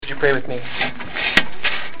you pray with me?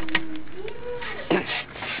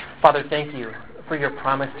 Father, thank you for your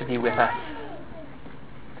promise to be with us.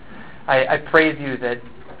 I praise you that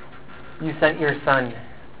you sent your Son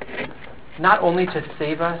not only to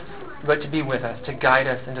save us, but to be with us, to guide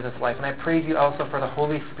us into this life. And I praise you also for the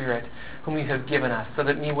Holy Spirit whom you have given us, so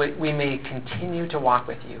that we may continue to walk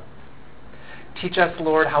with you. Teach us,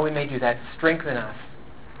 Lord, how we may do that. Strengthen us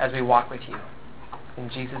as we walk with you. In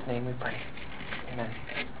Jesus' name we pray. Amen.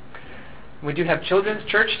 We do have children's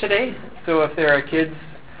church today, so if there are kids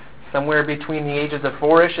somewhere between the ages of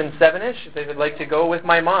 4-ish and 7-ish, if they would like to go with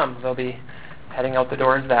my mom, they'll be heading out the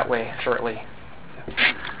doors that way shortly.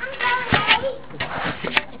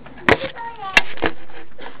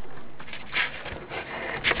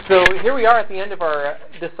 So here we are at the end of our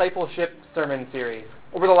Discipleship sermon series.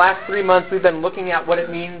 Over the last 3 months, we've been looking at what it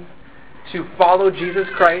means to follow Jesus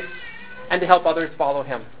Christ and to help others follow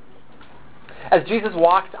him. As Jesus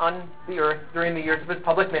walked on the earth during the years of his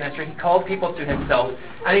public ministry, he called people to himself.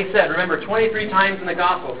 And he said, remember, 23 times in the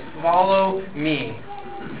Gospels, follow me.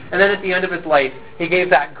 And then at the end of his life, he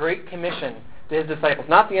gave that great commission to his disciples.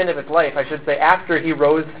 Not the end of his life, I should say, after he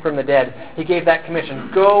rose from the dead. He gave that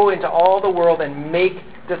commission, go into all the world and make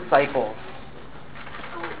disciples.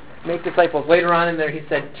 Make disciples. Later on in there, he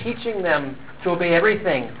said, teaching them to obey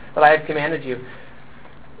everything that I have commanded you.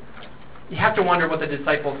 You have to wonder what the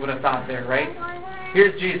disciples would have thought there, right?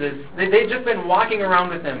 Here's Jesus. They'd just been walking around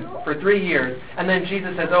with him for 3 years. And then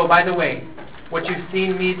Jesus says, oh, by the way, what you've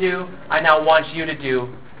seen me do, I now want you to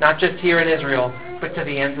do, not just here in Israel, but to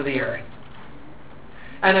the ends of the earth.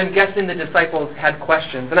 And I'm guessing the disciples had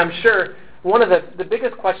questions. And I'm sure one of the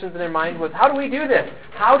biggest questions in their mind was, how do we do this?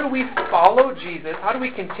 How do we follow Jesus? How do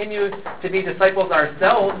we continue to be disciples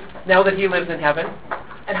ourselves now that he lives in heaven?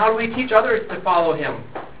 And how do we teach others to follow him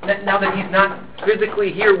now that he's not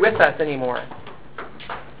physically here with us anymore?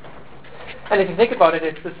 And if you think about it,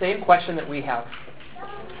 it's the same question that we have.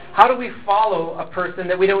 How do we follow a person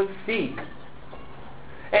that we don't see?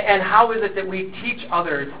 And how is it that we teach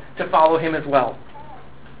others to follow him as well?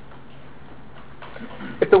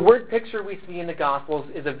 If the word picture we see in the Gospels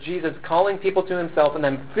is of Jesus calling people to himself and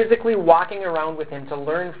then physically walking around with him to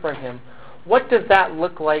learn from him, what does that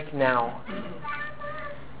look like now?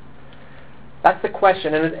 That's the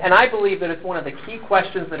question, and I believe that it's one of the key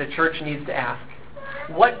questions that a church needs to ask.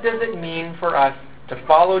 What does it mean for us to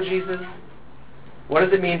follow Jesus? What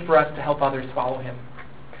does it mean for us to help others follow him?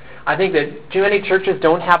 I think that too many churches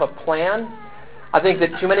don't have a plan. I think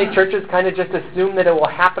that too many churches kind of just assume that it will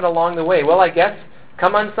happen along the way. Well, I guess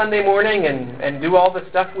come on Sunday morning and do all the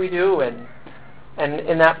stuff we do, and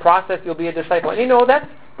in that process you'll be a disciple. And you know,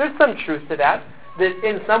 there's some truth to that. That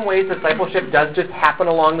in some ways discipleship does just happen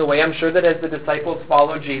along the way. I'm sure that as the disciples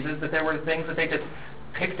followed Jesus, that there were things that they just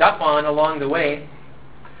picked up on along the way.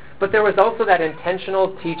 But there was also that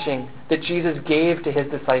intentional teaching that Jesus gave to his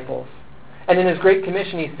disciples. And in his Great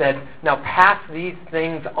Commission he said, now pass these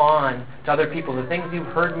things on to other people. The things you've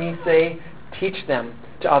heard me say, teach them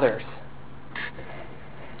to others.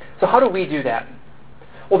 So how do we do that?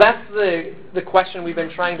 Well, that's the question we've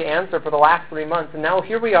been trying to answer for the last 3 months. And now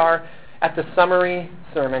here we are at the summary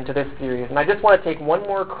sermon to this series. And I just want to take one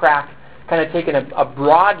more crack, kind of taking a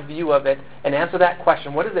broad view of it, and answer that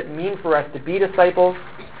question. What does it mean for us to be disciples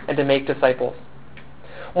and to make disciples?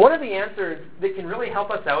 One of the answers that can really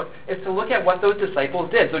help us out is to look at what those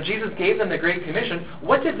disciples did. So Jesus gave them the Great Commission.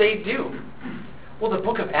 What did they do? Well, the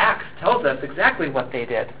book of Acts tells us exactly what they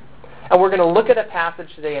did. And we're going to look at a passage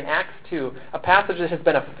today in Acts 2, a passage that has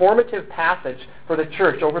been a formative passage for the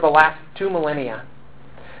church over the last 2 millennia,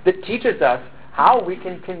 that teaches us how we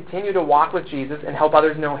can continue to walk with Jesus and help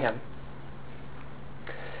others know him.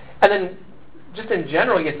 And then, just in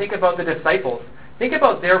general, you think about the disciples. Think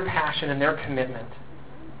about their passion and their commitment.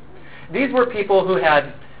 These were people who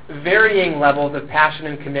had varying levels of passion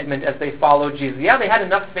and commitment as they followed Jesus. Yeah, they had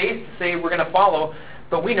enough faith to say we're going to follow,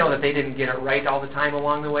 but we know that they didn't get it right all the time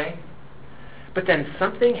along the way. But then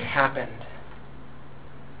something happened.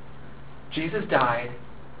 Jesus died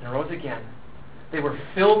and rose again. They were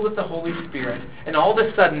filled with the Holy Spirit, and all of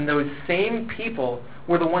a sudden those same people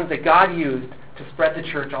were the ones that God used to spread the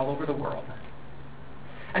church all over the world.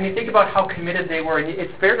 And you think about how committed they were, and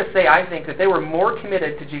it's fair to say, I think, that they were more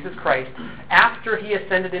committed to Jesus Christ after he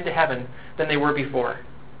ascended into heaven than they were before.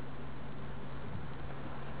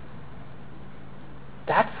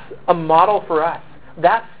 That's a model for us.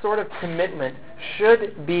 That sort of commitment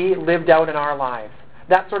should be lived out in our lives.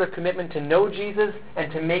 That sort of commitment to know Jesus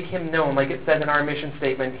and to make him known, like it says in our mission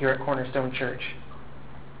statement here at Cornerstone Church.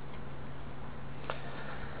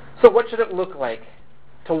 So what should it look like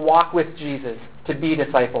to walk with Jesus, to be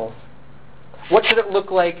disciples? What should it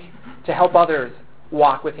look like to help others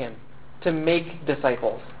walk with him, to make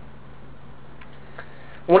disciples?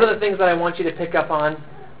 One of the things that I want you to pick up on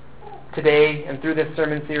today and through this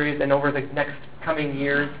sermon series and over the next coming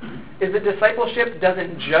years is that discipleship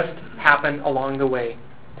doesn't just happen along the way.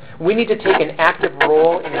 We need to take an active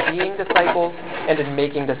role in being disciples and in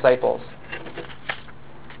making disciples.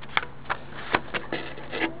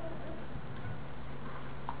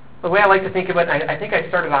 The way I like to think of it, I think I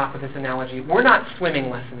started off with this analogy, we're not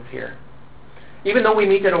swimming lessons here. Even though we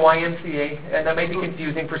meet at a YMCA, and that may be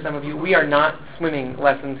confusing for some of you, we are not swimming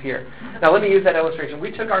lessons here. Now let me use that illustration.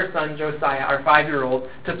 We took our son, Josiah, our 5-year-old,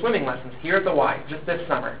 to swimming lessons here at the Y, just this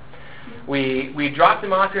summer. We dropped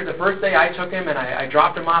him off here the first day I took him, and I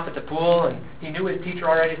dropped him off at the pool, and he knew his teacher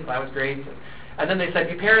already, so that was great. And then they said,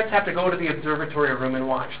 you parents have to go to the observatory room and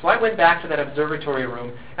watch. So I went back to that observatory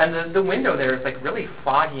room, and the window there is like really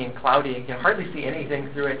foggy and cloudy. You can hardly see anything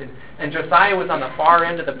through it. And Josiah was on the far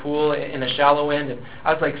end of the pool in the shallow end, and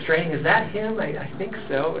I was like straining, is that him? I think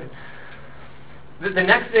so. The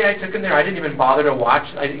next day I took him there, I didn't even bother to watch.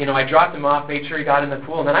 I dropped him off, made sure he got in the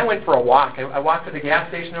pool, and then I went for a walk. I walked to the gas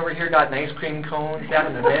station over here, got an ice cream cone, sat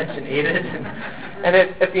on the bench and ate it. And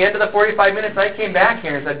at the end of the 45 minutes, I came back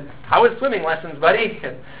here and said, how was swimming lessons, buddy?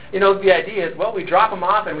 And, the idea is, well, we drop him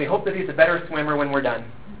off and we hope that he's a better swimmer when we're done.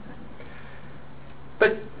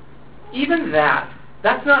 But even that's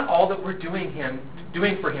not all that we're doing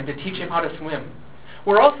for him to teach him how to swim.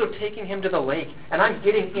 We're also taking him to the lake, and I'm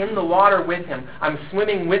getting in the water with him. I'm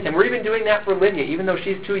swimming with him. We're even doing that for Lydia, even though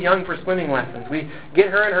she's too young for swimming lessons. We get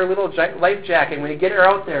her in her little life jacket, and we get her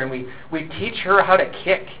out there, and we teach her how to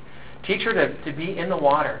kick, teach her to be in the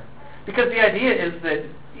water. Because the idea is that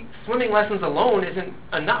swimming lessons alone isn't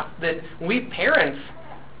enough, that we parents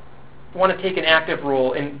want to take an active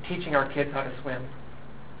role in teaching our kids how to swim.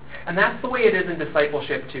 And that's the way it is in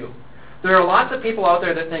discipleship, too. There are lots of people out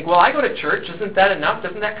there that think, well, I go to church, isn't that enough?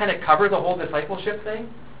 Doesn't that kind of cover the whole discipleship thing?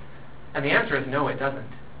 And the answer is no, it doesn't.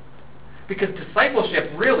 Because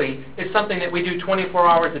discipleship really is something that we do 24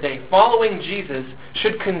 hours a day. Following Jesus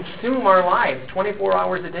should consume our lives 24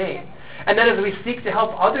 hours a day. And then as we seek to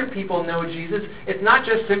help other people know Jesus, it's not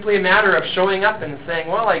just simply a matter of showing up and saying,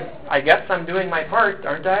 well, I guess I'm doing my part,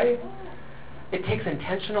 aren't I? It takes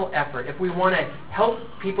intentional effort. If we want to help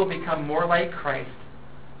people become more like Christ,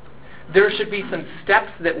 there should be some steps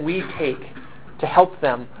that we take to help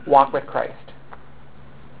them walk with Christ.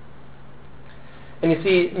 And you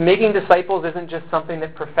see, making disciples isn't just something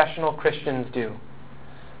that professional Christians do.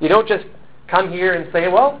 You don't just come here and say,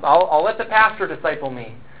 well, I'll let the pastor disciple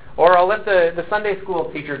me, or I'll let the Sunday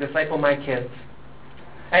school teacher disciple my kids.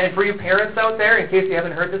 And for you parents out there, in case you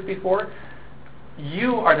haven't heard this before,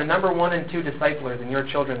 you are the number 1 and 2 disciplers in your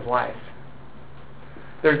children's lives.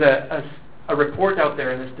 There's a report out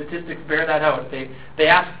there, and the statistics bear that out. They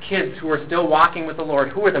asked kids who are still walking with the Lord,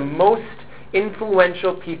 who are the most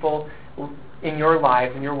influential people in your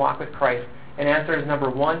lives, in your walk with Christ? And answers number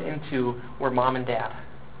 1 and 2 were mom and dad.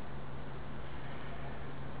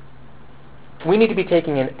 We need to be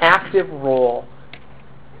taking an active role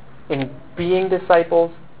in being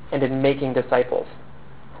disciples and in making disciples.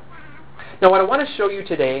 Now, what I want to show you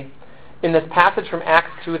today in this passage from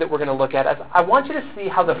Acts 2 that we're going to look at, I want you to see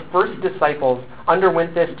how the first disciples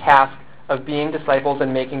underwent this task of being disciples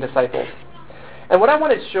and making disciples. And what I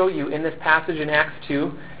want to show you in this passage in Acts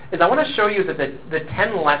 2 is I want to show you that the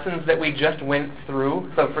 10 lessons that we just went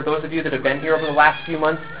through, so for those of you that have been here over the last few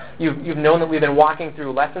months, you've known that we've been walking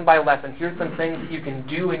through lesson by lesson. Here's some things that you can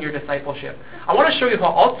do in your discipleship. I want to show you how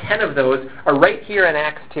all 10 of those are right here in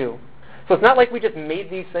Acts 2. So it's not like we just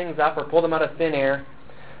made these things up or pulled them out of thin air.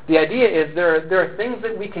 The idea is there are things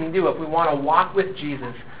that we can do if we want to walk with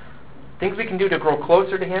Jesus, things we can do to grow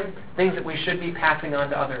closer to Him, things that we should be passing on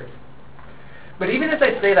to others. But even as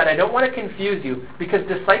I say that, I don't want to confuse you, because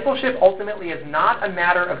discipleship ultimately is not a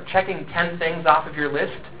matter of checking 10 things off of your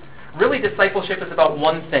list. Really, discipleship is about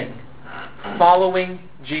one thing: following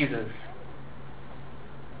Jesus.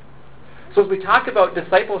 So as we talk about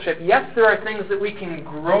discipleship, yes, there are things that we can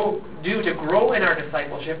do to grow in our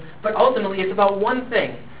discipleship, but ultimately it's about one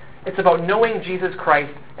thing. It's about knowing Jesus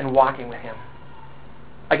Christ and walking with Him.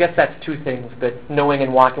 I guess that's two things, but knowing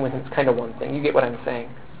and walking with Him is kind of one thing. You get what I'm saying.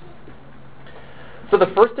 So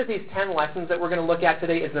the first of these 10 lessons that we're going to look at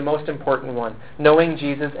today is the most important one: knowing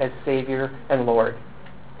Jesus as Savior and Lord.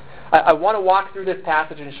 I want to walk through this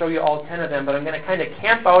passage and show you all 10 of them, but I'm going to kind of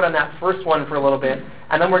camp out on that first one for a little bit,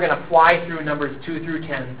 and then we're going to fly through numbers 2 through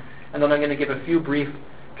 10, and then I'm going to give a few brief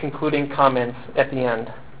concluding comments at the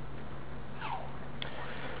end.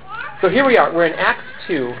 So here we are. We're in Acts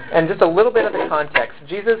 2, and just a little bit of the context.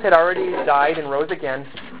 Jesus had already died and rose again,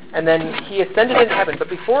 And then he ascended into heaven. But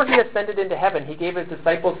before he ascended into heaven, he gave his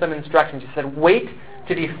disciples some instructions. He said, wait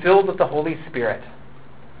to be filled with the Holy Spirit.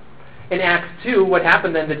 In Acts 2, what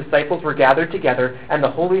happened then, the disciples were gathered together, and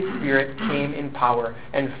the Holy Spirit came in power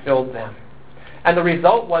and filled them. And the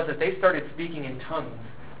result was that they started speaking in tongues,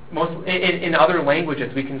 in other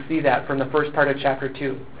languages. We can see that from the first part of chapter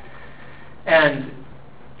 2. And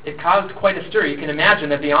it caused quite a stir. You can imagine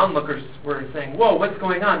that the onlookers were saying, whoa, what's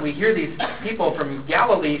going on? We hear these people from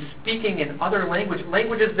Galilee speaking in other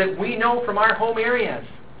languages that we know from our home areas.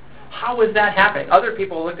 How is that happening? Other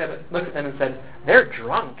people looked at them and said, they're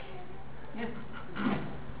drunk.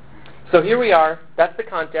 So here we are. That's the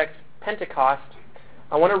context. Pentecost.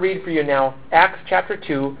 I want to read for you now Acts chapter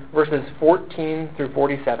 2, verses 14 through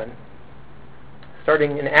 47.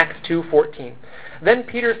 Starting in Acts 2:14. Then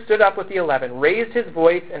Peter stood up with the 11, raised his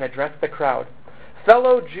voice, and addressed the crowd.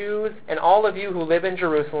 Fellow Jews, and all of you who live in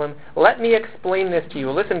Jerusalem, let me explain this to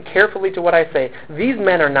you. Listen carefully to what I say. These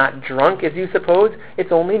men are not drunk, as you suppose.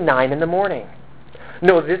 It's only 9 a.m.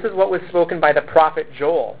 No, this is what was spoken by the prophet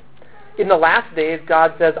Joel. In the last days,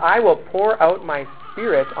 God says, I will pour out my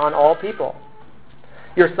Spirit on all people.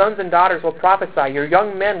 Your sons and daughters will prophesy. Your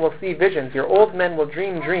young men will see visions. Your old men will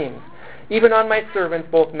dream dreams. Even on my servants,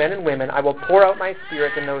 both men and women, I will pour out my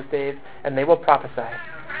Spirit in those days, and they will prophesy.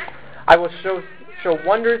 I will show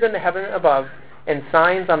wonders in the heaven above and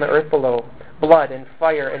signs on the earth below, blood and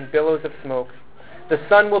fire and billows of smoke. The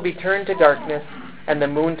sun will be turned to darkness and the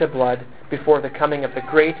moon to blood before the coming of the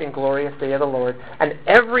great and glorious day of the Lord. And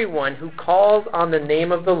everyone who calls on the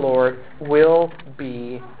name of the Lord will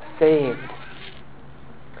be saved.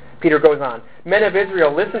 Peter goes on. Men of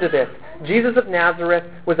Israel, listen to this. Jesus of Nazareth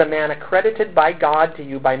was a man accredited by God to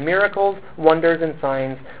you by miracles, wonders, and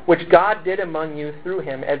signs, which God did among you through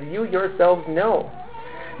him, as you yourselves know.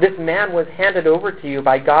 This man was handed over to you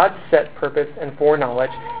by God's set purpose and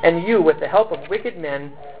foreknowledge, and you, with the help of wicked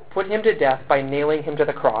men, put him to death by nailing him to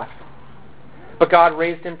the cross. But God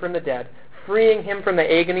raised him from the dead, freeing him from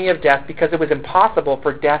the agony of death, because it was impossible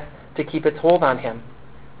for death to keep its hold on him.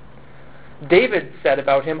 David said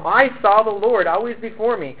about him, I saw the Lord always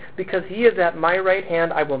before me. Because he is at my right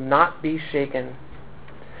hand, I will not be shaken.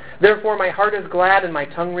 Therefore my heart is glad and my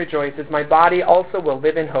tongue rejoices. My body also will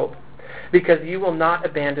live in hope. Because you will not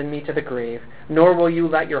abandon me to the grave, nor will you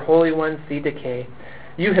let your Holy One see decay.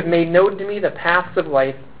 You have made known to me the paths of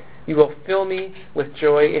life. You will fill me with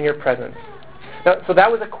joy in your presence. Now, so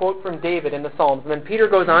that was a quote from David in the Psalms. And then Peter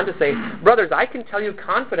goes on to say, brothers, I can tell you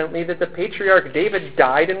confidently that the patriarch David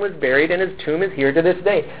died and was buried, and his tomb is here to this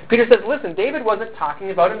day. Peter says, listen, David wasn't talking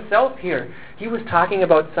about himself here. He was talking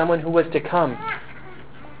about someone who was to come.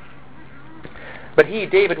 But he,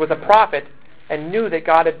 David, was a prophet and knew that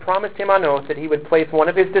God had promised him on oath that he would place one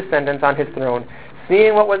of his descendants on his throne.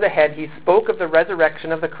 Seeing what was ahead, he spoke of the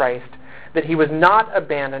resurrection of the Christ, that he was not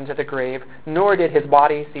abandoned to the grave, nor did his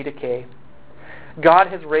body see decay. God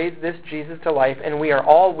has raised this Jesus to life, and we are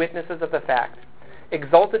all witnesses of the fact.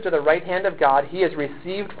 Exalted to the right hand of God, he has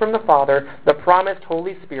received from the Father the promised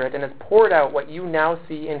Holy Spirit and has poured out what you now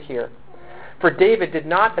see and hear. For David did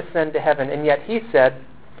not ascend to heaven, and yet he said,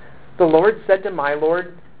 the Lord said to my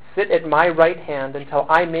Lord, sit at my right hand until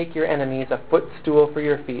I make your enemies a footstool for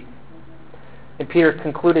your feet. And Peter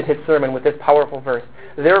concluded his sermon with this powerful verse.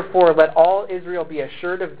 Therefore, let all Israel be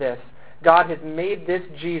assured of this. God has made this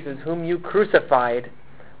Jesus, whom you crucified,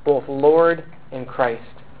 both Lord and Christ.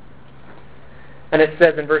 And it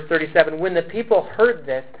says in verse 37, when the people heard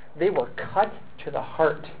this, they were cut to the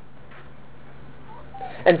heart,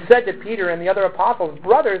 and said to Peter and the other apostles,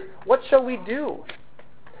 brothers, what shall we do?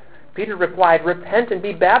 Peter replied, repent and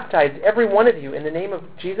be baptized, every one of you, in the name of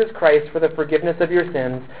Jesus Christ for the forgiveness of your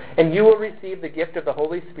sins, and you will receive the gift of the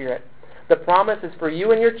Holy Spirit. The promise is for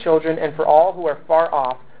you and your children, and for all who are far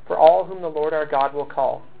off, for all whom the Lord our God will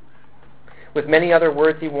call. With many other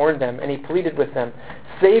words he warned them, and he pleaded with them,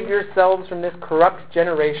 save yourselves from this corrupt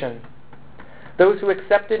generation. Those who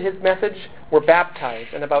accepted his message were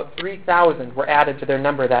baptized, and about 3,000 were added to their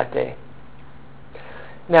number that day.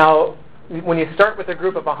 Now, when you start with a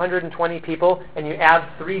group of 120 people and you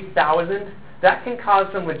add 3,000, that can cause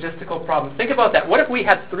some logistical problems. Think about that. What if we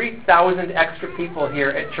had 3,000 extra people here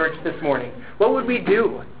at church this morning? What would we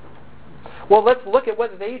do? Well, let's look at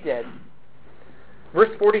what they did. Verse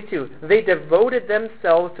 42, they devoted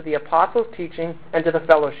themselves to the apostles' teaching and to the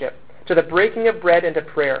fellowship, to the breaking of bread and to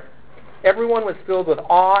prayer. Everyone was filled with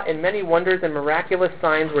awe, and many wonders and miraculous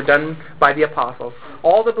signs were done by the apostles.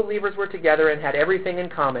 All the believers were together and had everything in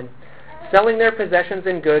common. Selling their possessions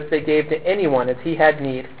and goods, they gave to anyone as he had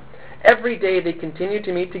need. Every day they continued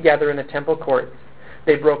to meet together in the temple courts.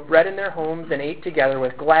 They broke bread in their homes and ate together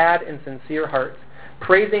with glad and sincere hearts,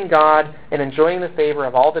 praising God and enjoying the favor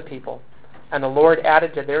of all the people. And the Lord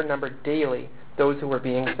added to their number daily those who were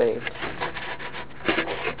being saved.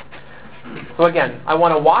 So again, I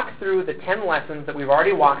want to walk through the 10 lessons that we've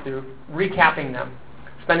already walked through, recapping them,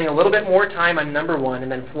 spending a little bit more time on number 1,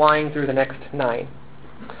 and then flying through the next 9.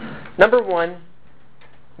 Number 1,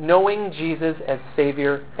 knowing Jesus as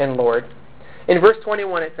Savior and Lord. In verse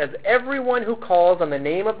 21 it says, everyone who calls on the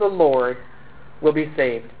name of the Lord will be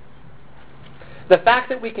saved. The fact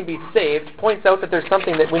that we can be saved points out that there's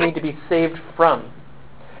something that we need to be saved from.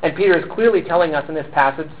 And Peter is clearly telling us in this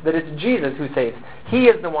passage that it's Jesus who saves. He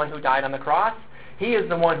is the one who died on the cross. He is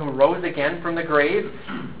the one who rose again from the grave,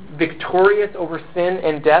 victorious over sin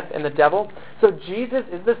and death and the devil. So Jesus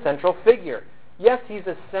is the central figure. Yes, he's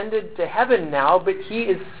ascended to heaven now, but he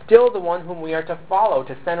is still the one whom we are to follow,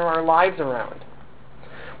 to center our lives around.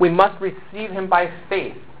 We must receive him by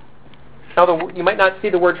faith. Now, you might not see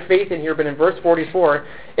the word faith in here, but in verse 44,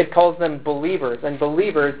 it calls them believers. And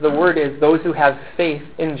believers, the word is those who have faith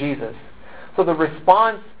in Jesus. So the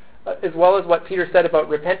response, as well as what Peter said about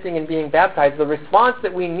repenting and being baptized, the response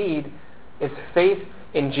that we need is faith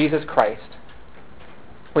in Jesus Christ.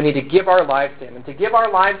 We need to give our lives to him. And to give our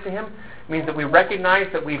lives to him means that we recognize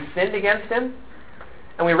that we've sinned against him,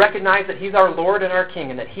 and we recognize that he's our Lord and our King,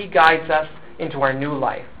 and that he guides us into our new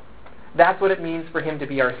life. That's what it means for him to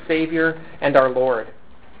be our Savior and our Lord.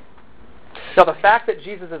 Now, the fact that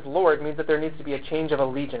Jesus is Lord means that there needs to be a change of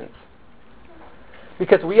allegiance.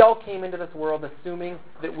 Because we all came into this world assuming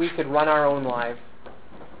that we could run our own lives,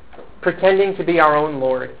 pretending to be our own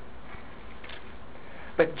Lord.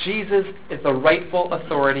 But Jesus is the rightful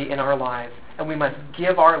authority in our lives, and we must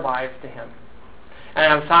give our lives to him.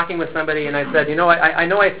 And I was talking with somebody, and I said, I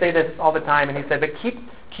know I say this all the time, and he said, but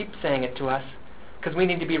keep saying it to us, because we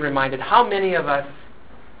need to be reminded. How many of us,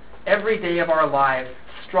 every day of our lives,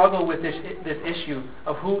 struggle with this issue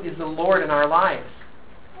of who is the Lord in our lives?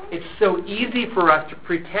 It's so easy for us to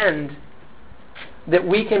pretend that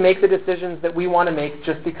we can make the decisions that we want to make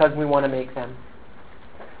just because we want to make them.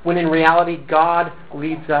 When in reality, God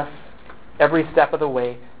leads us every step of the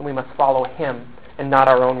way, and we must follow him and not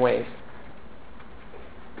our own ways.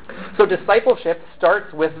 So discipleship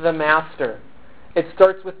starts with the master. It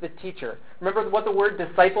starts with the teacher. Remember what the word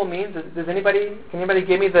disciple means? Can anybody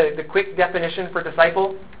give me the quick definition for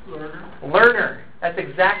disciple? Learner. That's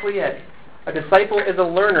exactly it. A disciple is a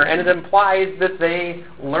learner, and it implies that they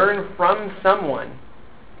learn from someone.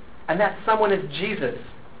 And that someone is Jesus.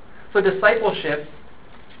 So discipleship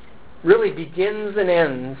really begins and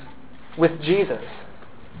ends with Jesus.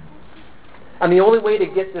 And the only way to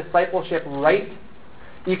get discipleship right,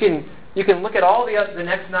 you can look at all the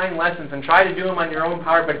next 9 lessons and try to do them on your own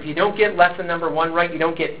power, but if you don't get lesson number 1 right, you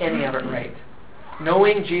don't get any of it right.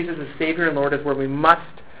 Knowing Jesus as Savior and Lord is where we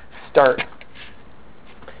must start.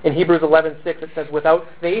 In Hebrews 11:6 it says, without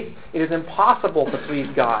faith it is impossible to please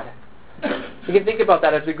God. You can think about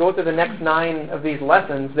that as we go through the next 9 of these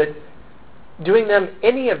lessons, that doing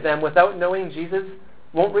any of them without knowing Jesus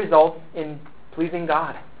won't result in pleasing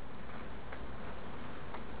God.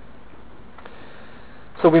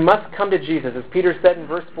 So we must come to Jesus. As Peter said in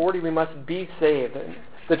verse 40, we must be saved.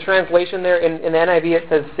 The translation there in the NIV, it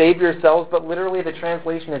says save yourselves, but literally the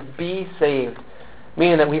translation is be saved,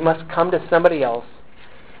 meaning that we must come to somebody else,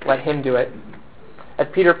 let him do it. As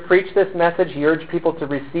Peter preached this message, he urged people to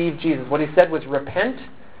receive Jesus. What he said was repent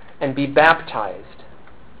and be baptized.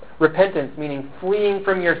 Repentance meaning fleeing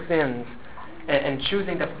from your sins and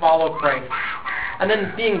choosing to follow Christ. And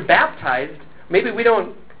then being baptized, maybe we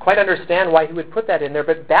don't quite understand why he would put that in there,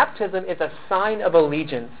 but baptism is a sign of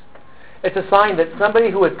allegiance. It's a sign that somebody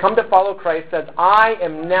who has come to follow Christ says, I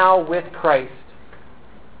am now with Christ.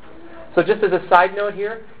 So just as a side note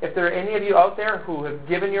here, if there are any of you out there who have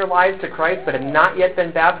given your lives to Christ but have not yet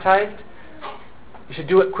been baptized, you should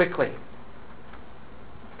do it quickly.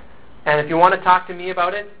 And if you want to talk to me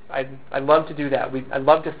about it, I'd love to do that. I'd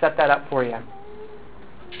love to set that up for you.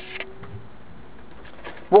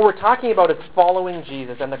 What we're talking about is following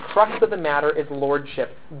Jesus, and the crux of the matter is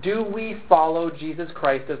lordship. Do we follow Jesus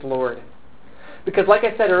Christ as Lord? Because like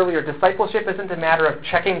I said earlier, discipleship isn't a matter of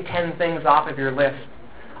checking 10 things off of your list.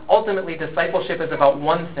 Ultimately, discipleship is about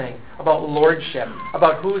one thing, about lordship,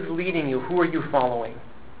 about who's leading you, who are you following.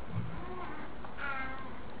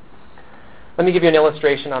 Let me give you an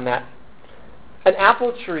illustration on that. An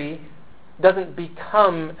apple tree doesn't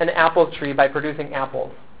become an apple tree by producing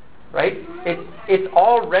apples. Right? It's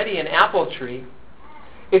already an apple tree.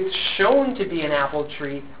 It's shown to be an apple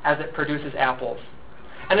tree as it produces apples.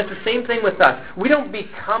 And it's the same thing with us. We don't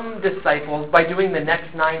become disciples by doing the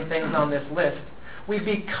next 9 things on this list. We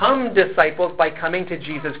become disciples by coming to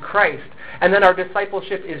Jesus Christ. And then our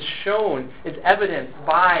discipleship is shown, is evidenced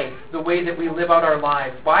by the way that we live out our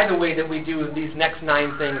lives, by the way that we do these next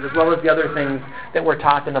 9 things, as well as the other things that we're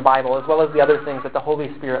taught in the Bible, as well as the other things that the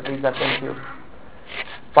Holy Spirit leads us into.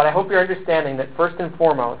 But I hope you're understanding that first and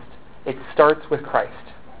foremost, it starts with Christ.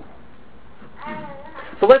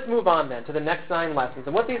 So let's move on then to the next 9 lessons.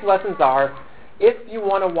 And what these lessons are, if you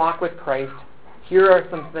want to walk with Christ, here are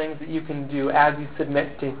some things that you can do as you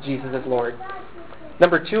submit to Jesus as Lord.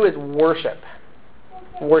 Number 2 is worship.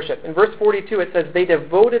 Worship. In verse 42 it says, they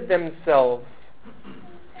devoted themselves.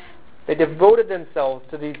 They devoted themselves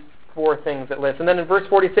to these 4 things that list. And then in verse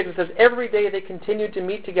 46 it says, every day they continued to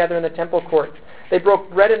meet together in the temple courts. They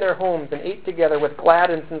broke bread in their homes and ate together with glad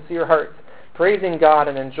and sincere hearts, praising God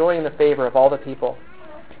and enjoying the favor of all the people.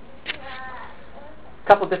 A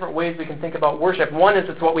couple different ways we can think about worship. One is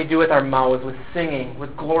it's what we do with our mouths, with singing,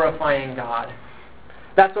 with glorifying God.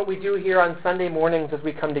 That's what we do here on Sunday mornings as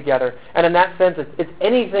we come together. And in that sense, it's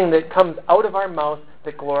anything that comes out of our mouth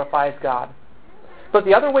that glorifies God. But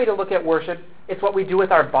the other way to look at worship, it's what we do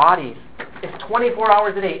with our bodies. It's 24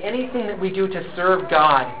 hours a day, anything that we do to serve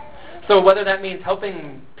God. So whether that means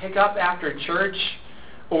helping pick up after church,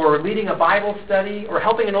 or leading a Bible study, or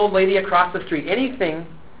helping an old lady across the street, anything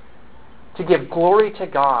to give glory to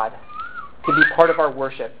God, to be part of our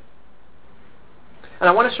worship. And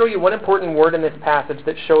I want to show you one important word in this passage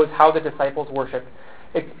that shows how the disciples worship.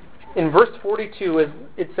 In verse 42,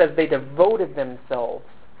 it says they devoted themselves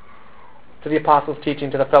to the apostles' teaching,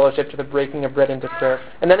 to the fellowship, to the breaking of bread, and to prayer.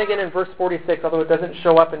 And then again in verse 46, although it doesn't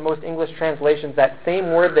show up in most English translations, that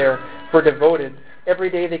same word there for devoted, every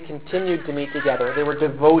day they continued to meet together. They were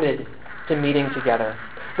devoted to meeting together.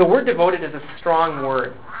 The word devoted is a strong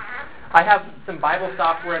word. I have some Bible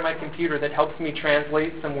software in my computer that helps me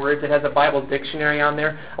translate some words. It has a Bible dictionary on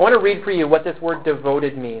there. I want to read for you what this word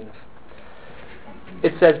devoted means.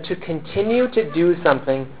 It says, to continue to do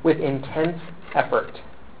something with intense effort.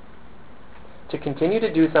 To continue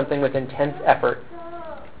to do something with intense effort.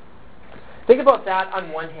 Think about that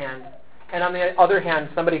on one hand. And on the other hand,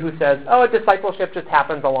 somebody who says, oh, discipleship just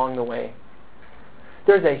happens along the way.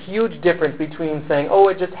 There's a huge difference between saying, oh,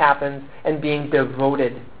 it just happens, and being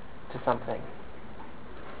devoted to something.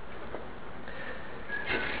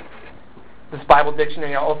 This Bible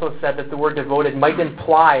dictionary also said that the word devoted might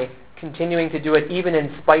imply continuing to do it even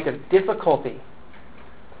in spite of difficulty.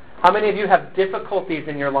 How many of you have difficulties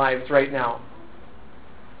in your lives right now?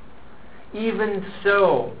 Even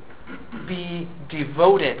so, be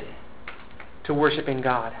devoted to worshiping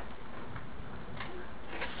God.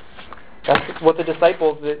 That's what the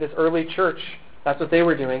disciples, this early church, that's what they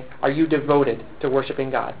were doing. Are you devoted to worshiping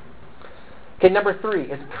God? Okay, number 3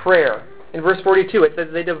 is prayer. In verse 42, it says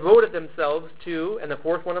they devoted themselves to, and the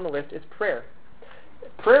 4th one on the list is prayer.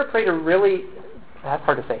 Prayer played a really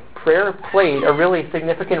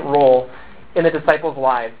significant role in the disciples'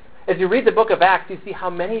 lives. As you read the book of Acts, you see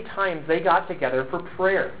how many times they got together for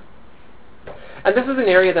prayer. And this is an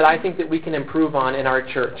area that I think that we can improve on in our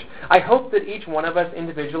church. I hope that each one of us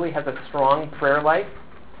individually has a strong prayer life.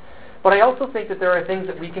 But I also think that there are things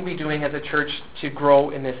that we can be doing as a church to grow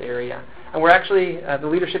in this area. And we're actually, the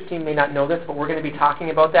leadership team may not know this, but we're going to be talking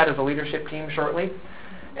about that as a leadership team shortly.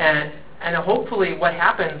 And hopefully what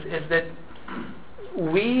happens is that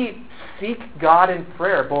we seek God in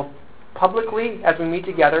prayer, both publicly as we meet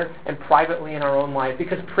together and privately in our own life.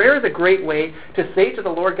 Because prayer is a great way to say to the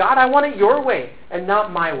Lord, God, I want it your way and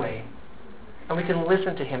not my way. And we can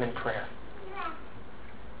listen to Him in prayer.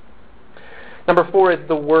 Number 4 is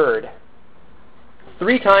the Word.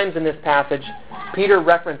 3 times in this passage, Peter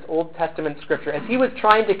referenced Old Testament Scripture. As he was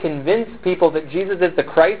trying to convince people that Jesus is the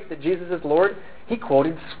Christ, that Jesus is Lord, he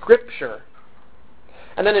quoted Scripture.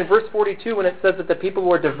 And then in verse 42, when it says that the people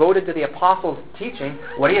were devoted to the apostles' teaching,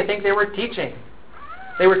 what do you think they were teaching?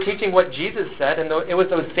 They were teaching what Jesus said, and it was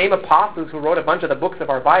those same apostles who wrote a bunch of the books of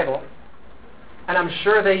our Bible. And I'm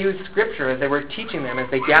sure they used Scripture as they were teaching them,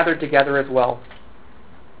 as they gathered together as well.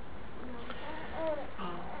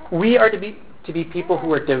 We are to be people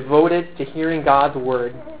who are devoted to hearing God's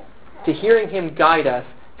Word, to hearing Him guide us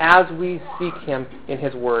as we seek Him in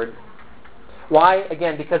His Word. Why?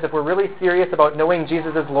 Again, because if we're really serious about knowing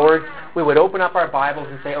Jesus as Lord, we would open up our Bibles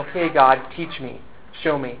and say, okay, God, teach me,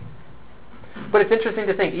 show me. But it's interesting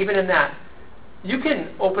to think, even in that, you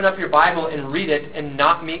can open up your Bible and read it and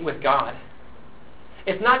not meet with God.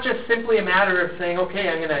 It's not just simply a matter of saying, okay,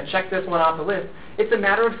 I'm going to check this one off the list. It's a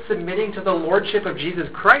matter of submitting to the Lordship of Jesus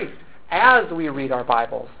Christ as we read our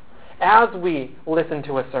Bibles, as we listen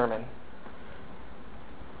to a sermon.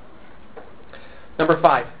 Number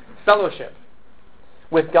 5, fellowship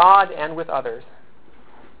with God and with others.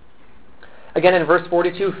 Again, in verse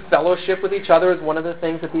 42, fellowship with each other is one of the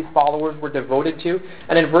things that these followers were devoted to.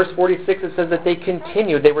 And in verse 46, it says that they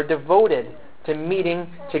continued. They were devoted to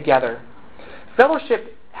meeting together.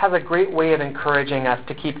 Fellowship has a great way of encouraging us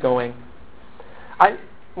to keep going.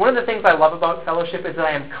 One of the things I love about fellowship is that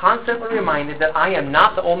I am constantly reminded that I am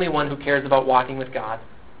not the only one who cares about walking with God.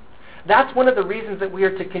 That's one of the reasons that we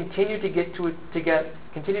are to continue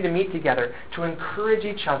to meet together, to encourage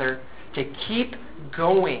each other to keep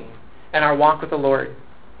going in our walk with the Lord.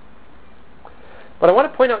 But I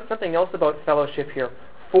want to point out something else about fellowship here.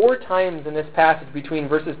 4 times in this passage, between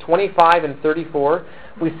verses 25 and 34,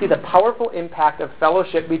 we see the powerful impact of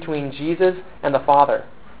fellowship between Jesus and the Father.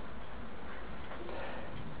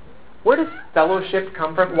 Where does fellowship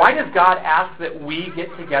come from? Why does God ask that we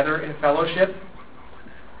get together in fellowship?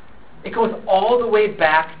 It goes all the way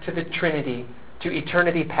back to the Trinity, to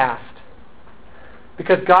eternity past.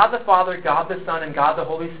 Because God the Father, God the Son, and God the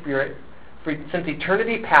Holy Spirit, since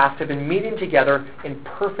eternity past, have been meeting together in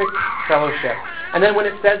perfect fellowship. And then when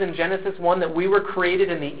it says in Genesis 1 that we were created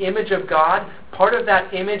in the image of God, part of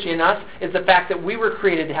that image in us is the fact that we were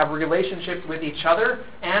created to have relationships with each other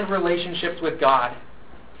and relationships with God.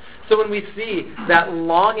 So when we see that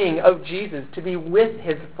longing of Jesus to be with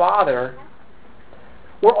his Father,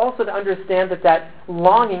 we're also to understand that that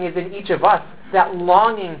longing is in each of us. That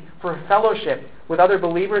longing for fellowship with other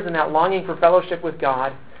believers and that longing for fellowship with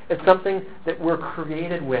God is something that we're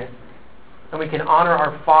created with. And we can honor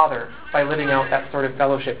our Father by living out that sort of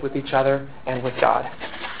fellowship with each other and with God.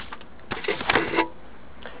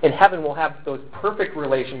 In heaven, we'll have those perfect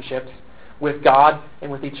relationships with God and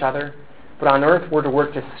with each other. But on earth, we're to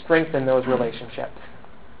work to strengthen those relationships.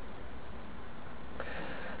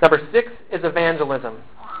 Number 6 is evangelism.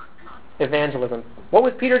 Evangelism. What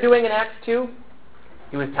was Peter doing in Acts 2?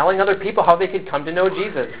 He was telling other people how they could come to know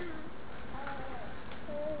Jesus.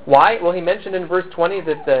 Why? Well, he mentioned in verse 20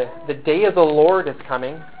 that the day of the Lord is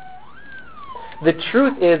coming. The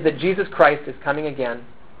truth is that Jesus Christ is coming again.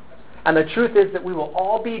 And the truth is that we will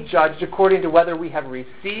all be judged according to whether we have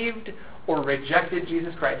received or rejected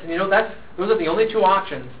Jesus Christ. And you know, those are the only 2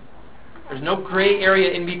 options. There's no gray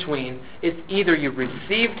area in between. It's either you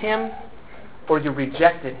received him or you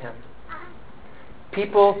rejected him.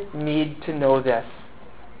 People need to know this.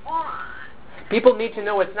 People need to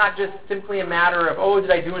know it's not just simply a matter of, oh, did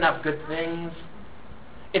I do enough good things?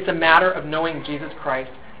 It's a matter of knowing Jesus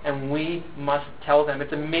Christ, and we must tell them.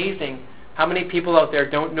 It's amazing how many people out there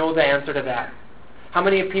don't know the answer to that. How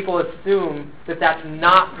many people assume that that's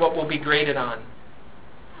not what will be graded on.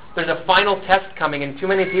 There's a final test coming, and too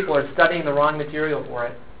many people are studying the wrong material for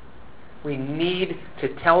it. We need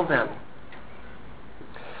to tell them.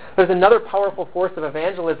 There's another powerful force of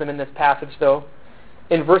evangelism in this passage, though.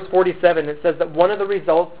 In verse 47, it says that one of the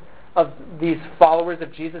results of these followers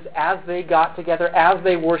of Jesus, as they got together, as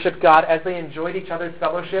they worshiped God, as they enjoyed each other's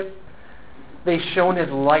fellowship, they shone his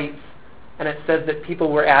light. And it says that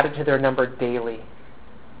people were added to their number daily.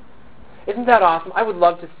 Isn't that awesome? I would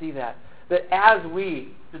love to see that. That as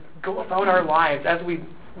we go about our lives, as we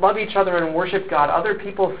love each other and worship God, other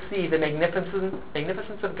people see the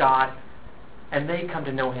magnificence of God, and they come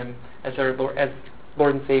to know him as their Lord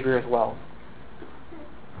and Savior as well.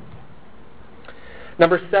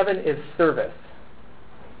 Number 7 is service.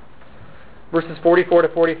 Verses 44 to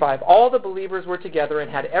 45. All the believers were together and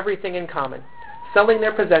had everything in common. Selling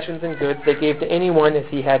their possessions and goods, they gave to anyone as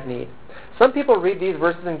he had need. Some people read these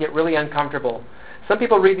verses and get really uncomfortable. Some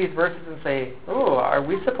people read these verses and say, oh, are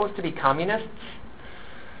we supposed to be communists?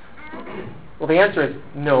 Well, the answer is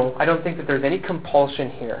no. I don't think that there's any compulsion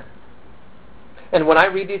here. And when I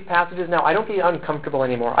read these passages now, I don't get uncomfortable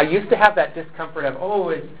anymore. I used to have that discomfort of,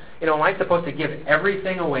 am I supposed to give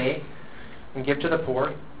everything away and give to the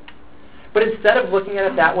poor? But instead of looking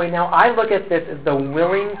at it that way now, I look at this as the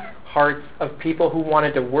willing hearts of people who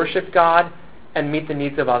wanted to worship God and meet the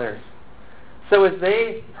needs of others. So as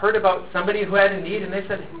they heard about somebody who had a need and they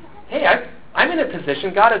said, hey, I'm in a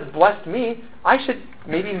position, God has blessed me, I should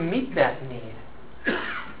maybe meet that need. It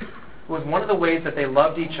was one of the ways that they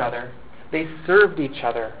loved each other. They served each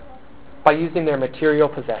other by using their material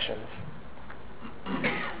possessions.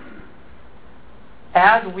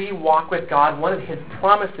 As we walk with God, one of his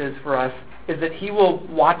promises for us is that he will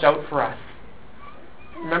watch out for us.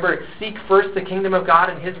 Remember, seek first the kingdom of God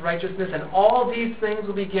and his righteousness, and all these things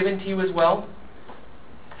will be given to you as well.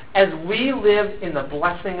 As we live in the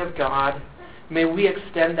blessing of God, may we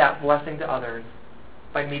extend that blessing to others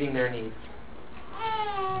by meeting their needs.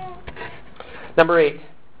 Number 8,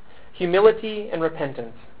 humility and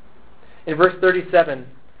repentance. In verse 37,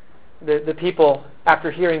 the people,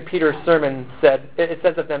 after hearing Peter's sermon, it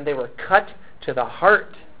says of them, they were cut to the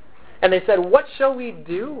heart. And they said, "What shall we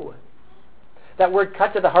do?" That word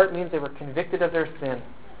cut to the heart means they were convicted of their sin.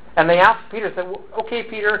 And they asked Peter, said, well, "Okay,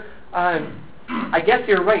 Peter, I guess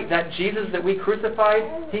you're right. That Jesus that we crucified,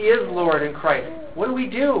 he is Lord and Christ. What do we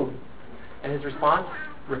do?" And his response,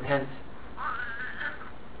 repent.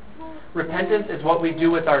 Repentance is what we do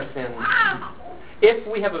with our sins. If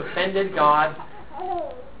we have offended God,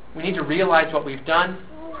 we need to realize what we've done,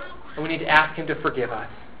 and we need to ask him to forgive us.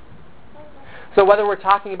 So whether we're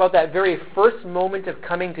talking about that very first moment of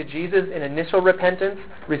coming to Jesus in initial repentance,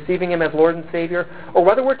 receiving him as Lord and Savior, or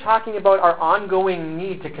whether we're talking about our ongoing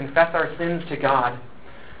need to confess our sins to God,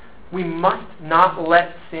 we must not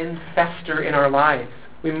let sin fester in our lives.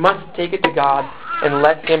 We must take it to God and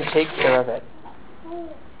let him take care of it.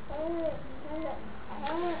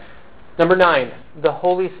 Number 9, the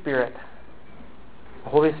Holy Spirit. The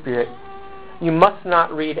Holy Spirit. You must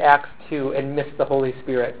not read Acts 2 and miss the Holy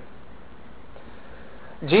Spirit.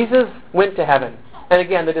 Jesus went to heaven. And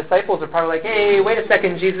again, the disciples are probably like, "Hey, wait a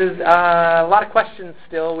second, Jesus. A lot of questions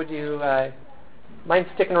still. Would you mind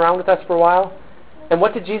sticking around with us for a while?" And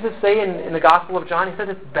what did Jesus say in the Gospel of John? He says,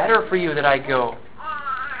 "It's better for you that I go.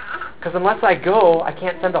 Because unless I go, I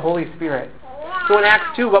can't send the Holy Spirit." So in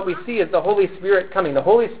Acts 2, what we see is the Holy Spirit coming. The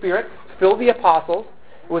Holy Spirit filled the apostles.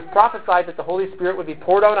 It was prophesied that the Holy Spirit would be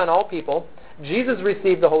poured out on all people. Jesus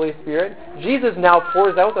received the Holy Spirit. Jesus now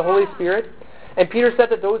pours out the Holy Spirit. And Peter said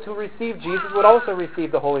that those who receive Jesus would also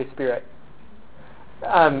receive the Holy Spirit.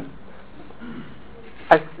 I've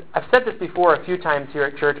said this before a few times here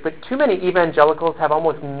at church, but too many evangelicals have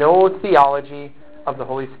almost no theology of the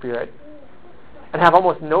Holy Spirit and have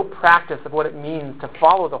almost no practice of what it means to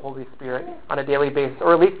follow the Holy Spirit on a daily basis,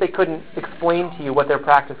 or at least they couldn't explain to you what their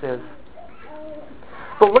practice is.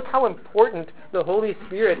 But look how important the Holy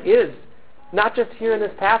Spirit is, not just here in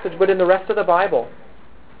this passage, but in the rest of the Bible.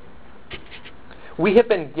 We have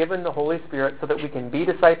been given the Holy Spirit so that we can be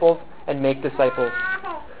disciples and make disciples.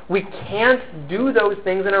 We can't do those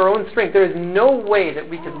things in our own strength. There is no way that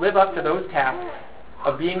we could live up to those tasks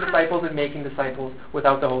of being disciples and making disciples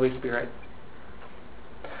without the Holy Spirit.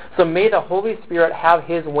 So may the Holy Spirit have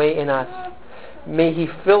his way in us. May he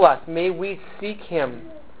fill us. May we seek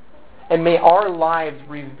him. And may our lives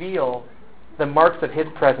reveal the marks of his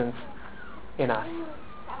presence in us.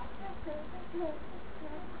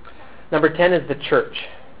 Number 10 is the church.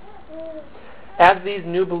 As these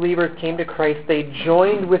new believers came to Christ, they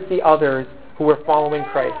joined with the others who were following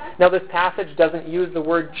Christ. Now this passage doesn't use the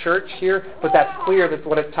word church here, but that's clear, that's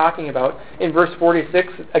what it's talking about. In verse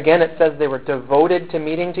 46, again it says they were devoted to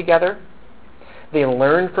meeting together. They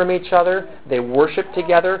learned from each other. They worshiped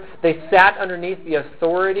together. They sat underneath the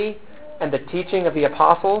authority and the teaching of the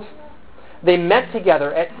apostles. They met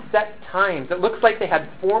together at set times. It looks like they had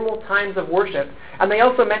formal times of worship. And they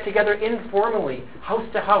also met together informally, house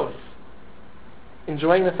to house,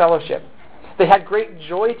 enjoying the fellowship. They had great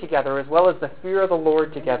joy together as well as the fear of the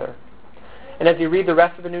Lord together. And as you read the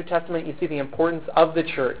rest of the New Testament, you see the importance of the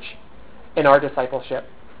church in our discipleship.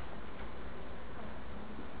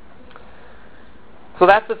 So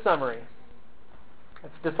that's the summary.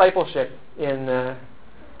 It's discipleship in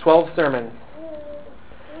 12 sermons.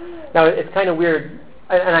 Now, it's kind of weird,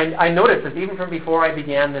 and I noticed this even from before I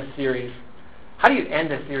began this series. How do you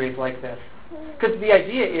end a series like this? Because the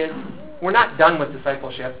idea is we're not done with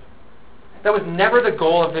discipleship. That was never the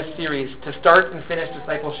goal of this series, to start and finish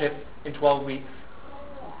discipleship in 12 weeks.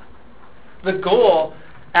 The goal,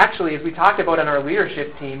 actually, as we talked about on our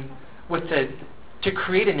leadership team, was to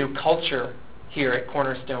create a new culture here at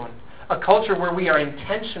Cornerstone. A culture where we are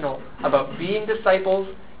intentional about being disciples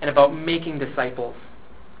and about making disciples.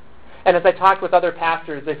 And as I talked with other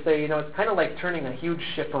pastors, they say, it's kind of like turning a huge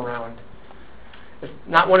ship around. It's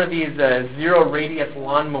not one of these zero-radius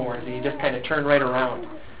lawnmowers that you just kind of turn right around.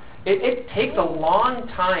 It takes a long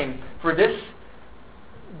time for this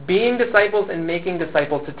being disciples and making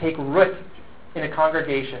disciples to take root in a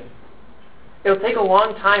congregation. It'll take a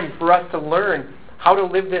long time for us to learn how to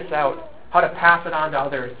live this out, how to pass it on to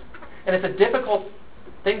others. And it's a difficult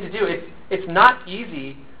thing to do. It's not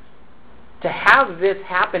easy to have this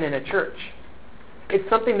happen in a church. It's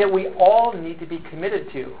something that we all need to be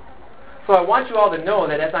committed to. So I want you all to know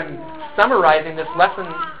that as I'm summarizing this lesson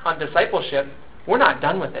on discipleship, we're not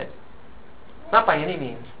done with it. Not by any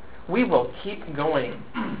means. We will keep going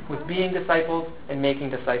with being disciples and making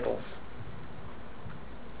disciples.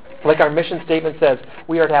 Like our mission statement says,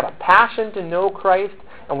 we are to have a passion to know Christ,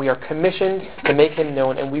 and we are commissioned to make him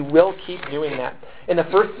known, and we will keep doing that. In the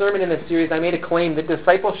first sermon in this series, I made a claim that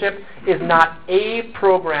discipleship is not a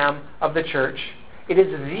program of the church. It is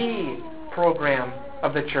the program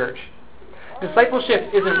of the church.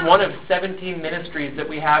 Discipleship isn't one of 17 ministries that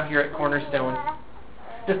we have here at Cornerstone.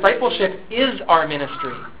 Discipleship is our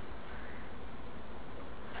ministry.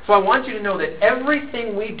 So I want you to know that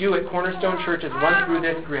everything we do at Cornerstone Church is run through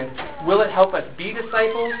this grid. Will it help us be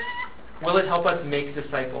disciples? Will it help us make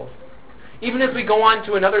disciples? Even as we go on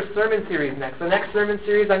to another sermon series next. The next sermon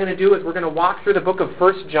series I'm going to do is we're going to walk through the book of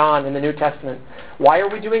 1 John in the New Testament. Why are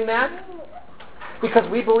we doing that? Because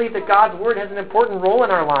we believe that God's Word has an important role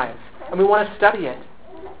in our lives, and we want to study it.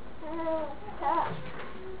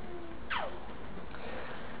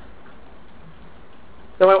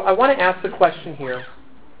 So I want to ask the question here,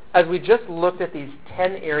 as we just looked at these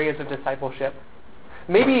 10 areas of discipleship.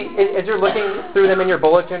 Maybe as you're looking through them in your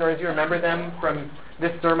bulletin or as you remember them from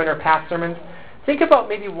this sermon or past sermons, think about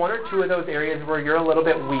maybe one or two of those areas where you're a little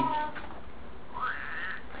bit weak.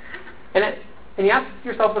 And you ask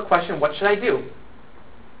yourself the question, what should I do?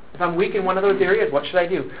 If I'm weak in one of those areas, what should I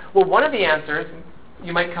do? Well, one of the answers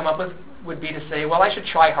you might come up with would be to say, well, I should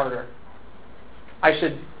try harder. I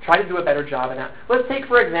should try to do a better job in that. Let's take,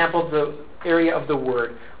 for example, the area of the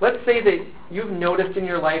Word. Let's say that you've noticed in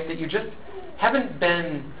your life that you just haven't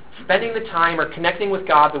been spending the time or connecting with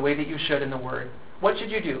God the way that you should in the Word. What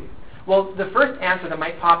should you do? Well, the first answer that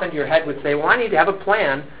might pop into your head would say, well, I need to have a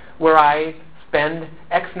plan where I spend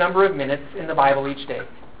X number of minutes in the Bible each day.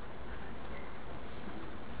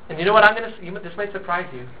 And you know what this might surprise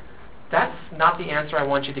you. That's not the answer I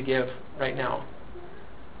want you to give right now.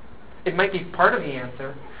 It might be part of the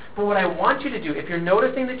answer, but what I want you to do, if you're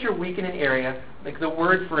noticing that you're weak in an area, like the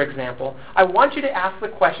Word, for example, I want you to ask the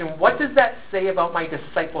question, what does that say about my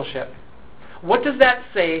discipleship? What does that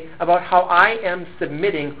say about how I am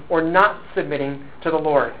submitting or not submitting to the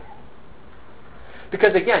Lord?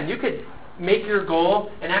 Because again, you could make your goal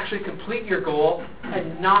and actually complete your goal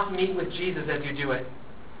and not meet with Jesus as you do it.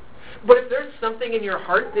 But if there's something in your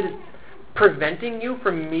heart that is preventing you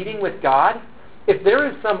from meeting with God, if there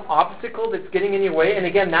is some obstacle that's getting in your way, and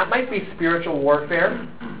again, that might be spiritual warfare.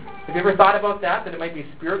 Have you ever thought about that it might be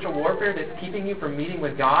spiritual warfare that's keeping you from meeting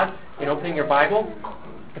with God and opening your Bible?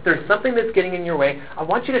 If there's something that's getting in your way, I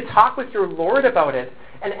want you to talk with your Lord about it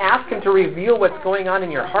and ask Him to reveal what's going on in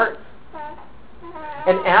your heart.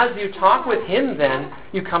 And as you talk with Him then,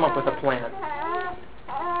 you come up with a plan.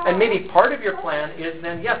 And maybe part of your plan is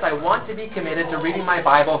then, yes, I want to be committed to reading my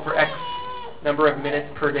Bible for X number of minutes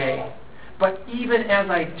per day. But even as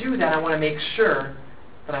I do that, I want to make sure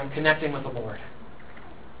that I'm connecting with the Lord.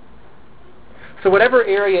 So whatever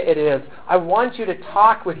area it is, I want you to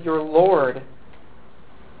talk with your Lord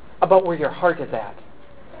about where your heart is at.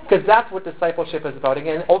 Because that's what discipleship is about.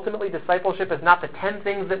 Again, ultimately, discipleship is not the 10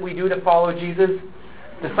 things that we do to follow Jesus.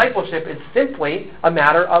 Discipleship is simply a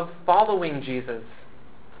matter of following Jesus.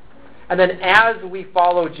 And then as we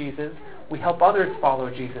follow Jesus, we help others follow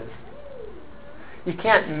Jesus. You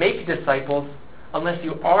can't make disciples unless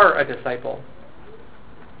you are a disciple.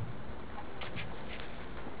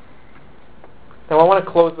 Now I want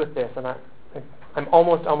to close with this, and I'm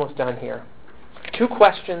almost done here. 2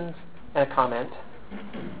 questions and a comment.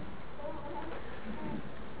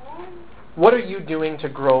 What are you doing to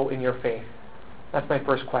grow in your faith? That's my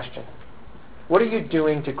first question. What are you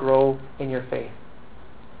doing to grow in your faith?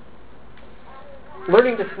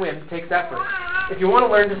 Learning to swim takes effort. If you want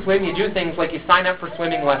to learn to swim, you do things like you sign up for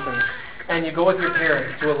swimming lessons, and you go with your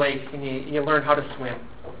parents to a lake, and you learn how to swim.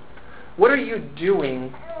 What are you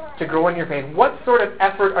doing to grow in your faith? What sort of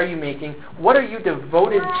effort are you making? What are you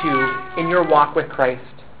devoted to in your walk with Christ?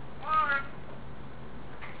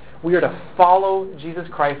 We are to follow Jesus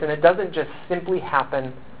Christ, and it doesn't just simply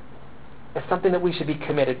happen. It's something that we should be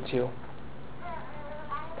committed to.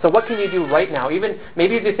 So what can you do right now? Even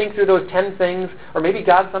maybe if you think through those 10 things, or maybe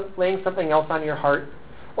God's laying something else on your heart,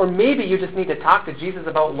 or maybe you just need to talk to Jesus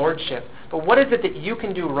about lordship. But what is it that you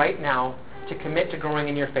can do right now to commit to growing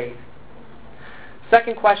in your faith?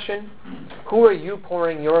 Second question, who are you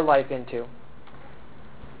pouring your life into?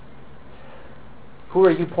 Who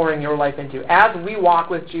are you pouring your life into? As we walk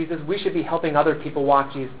with Jesus, we should be helping other people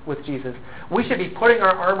walk with Jesus. We should be putting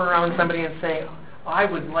our arm around somebody and saying, I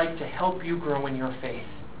would like to help you grow in your faith.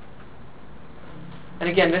 And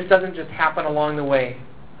again, this doesn't just happen along the way.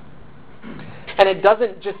 And it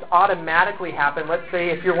doesn't just automatically happen. Let's say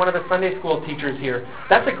if you're one of the Sunday school teachers here.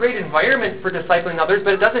 That's a great environment for discipling others,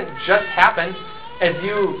 but it doesn't just happen as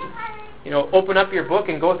you open up your book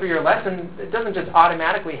and go through your lesson. It doesn't just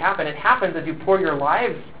automatically happen. It happens as you pour your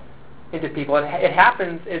lives into people. It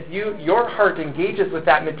happens as your heart engages with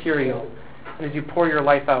that material and as you pour your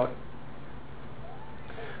life out.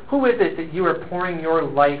 Who is it that you are pouring your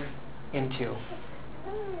life into?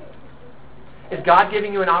 Is God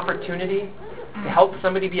giving you an opportunity to help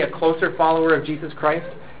somebody be a closer follower of Jesus Christ?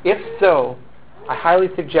 If so, I highly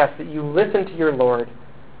suggest that you listen to your Lord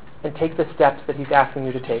and take the steps that He's asking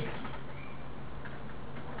you to take.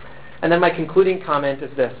 And then my concluding comment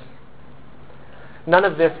is this. None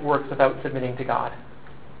of this works without submitting to God.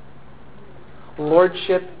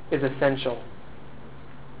 Lordship is essential.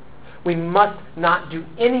 We must not do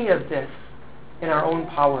any of this in our own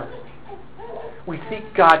power. We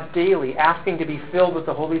seek God daily, asking to be filled with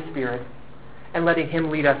the Holy Spirit and letting Him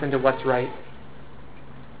lead us into what's right.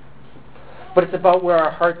 But it's about where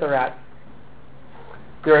our hearts are at.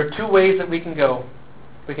 There are two ways that we can go.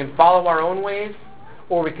 We can follow our own ways,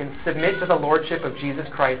 or we can submit to the Lordship of Jesus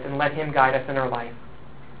Christ and let Him guide us in our life.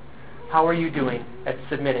 How are you doing at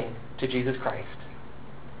submitting to Jesus Christ?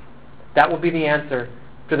 That will be the answer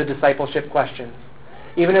to the discipleship questions.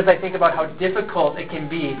 Even as I think about how difficult it can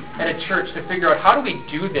be at a church to figure out, how do we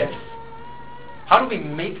do this? How do we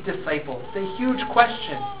make disciples? It's a huge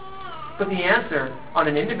question. But the answer on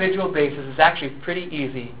an individual basis is actually pretty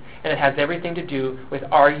easy, and it has everything to do with,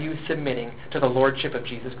 are you submitting to the Lordship of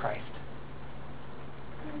Jesus Christ?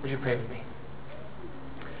 Would you pray with me?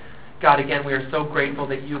 God, again, we are so grateful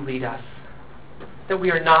that you lead us, that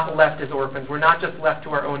we are not left as orphans. We're not just left to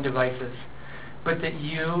our own devices, but that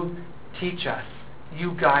you teach us,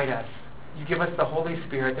 you guide us, you give us the Holy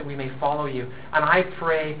Spirit that we may follow you. And I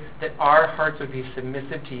pray that our hearts would be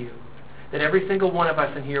submissive to you, that every single one of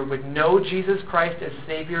us in here would know Jesus Christ as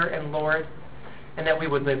Savior and Lord, and that we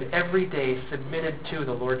would live every day submitted to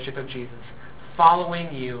the Lordship of Jesus,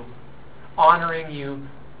 following you, honoring you,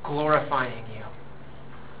 glorifying you.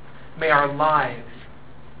 May our lives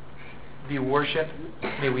be worship.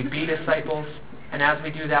 May we be disciples. And as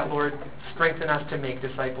we do that, Lord, strengthen us to make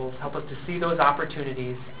disciples. Help us to see those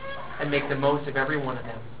opportunities and make the most of every one of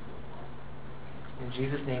them. In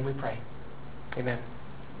Jesus' name we pray. Amen.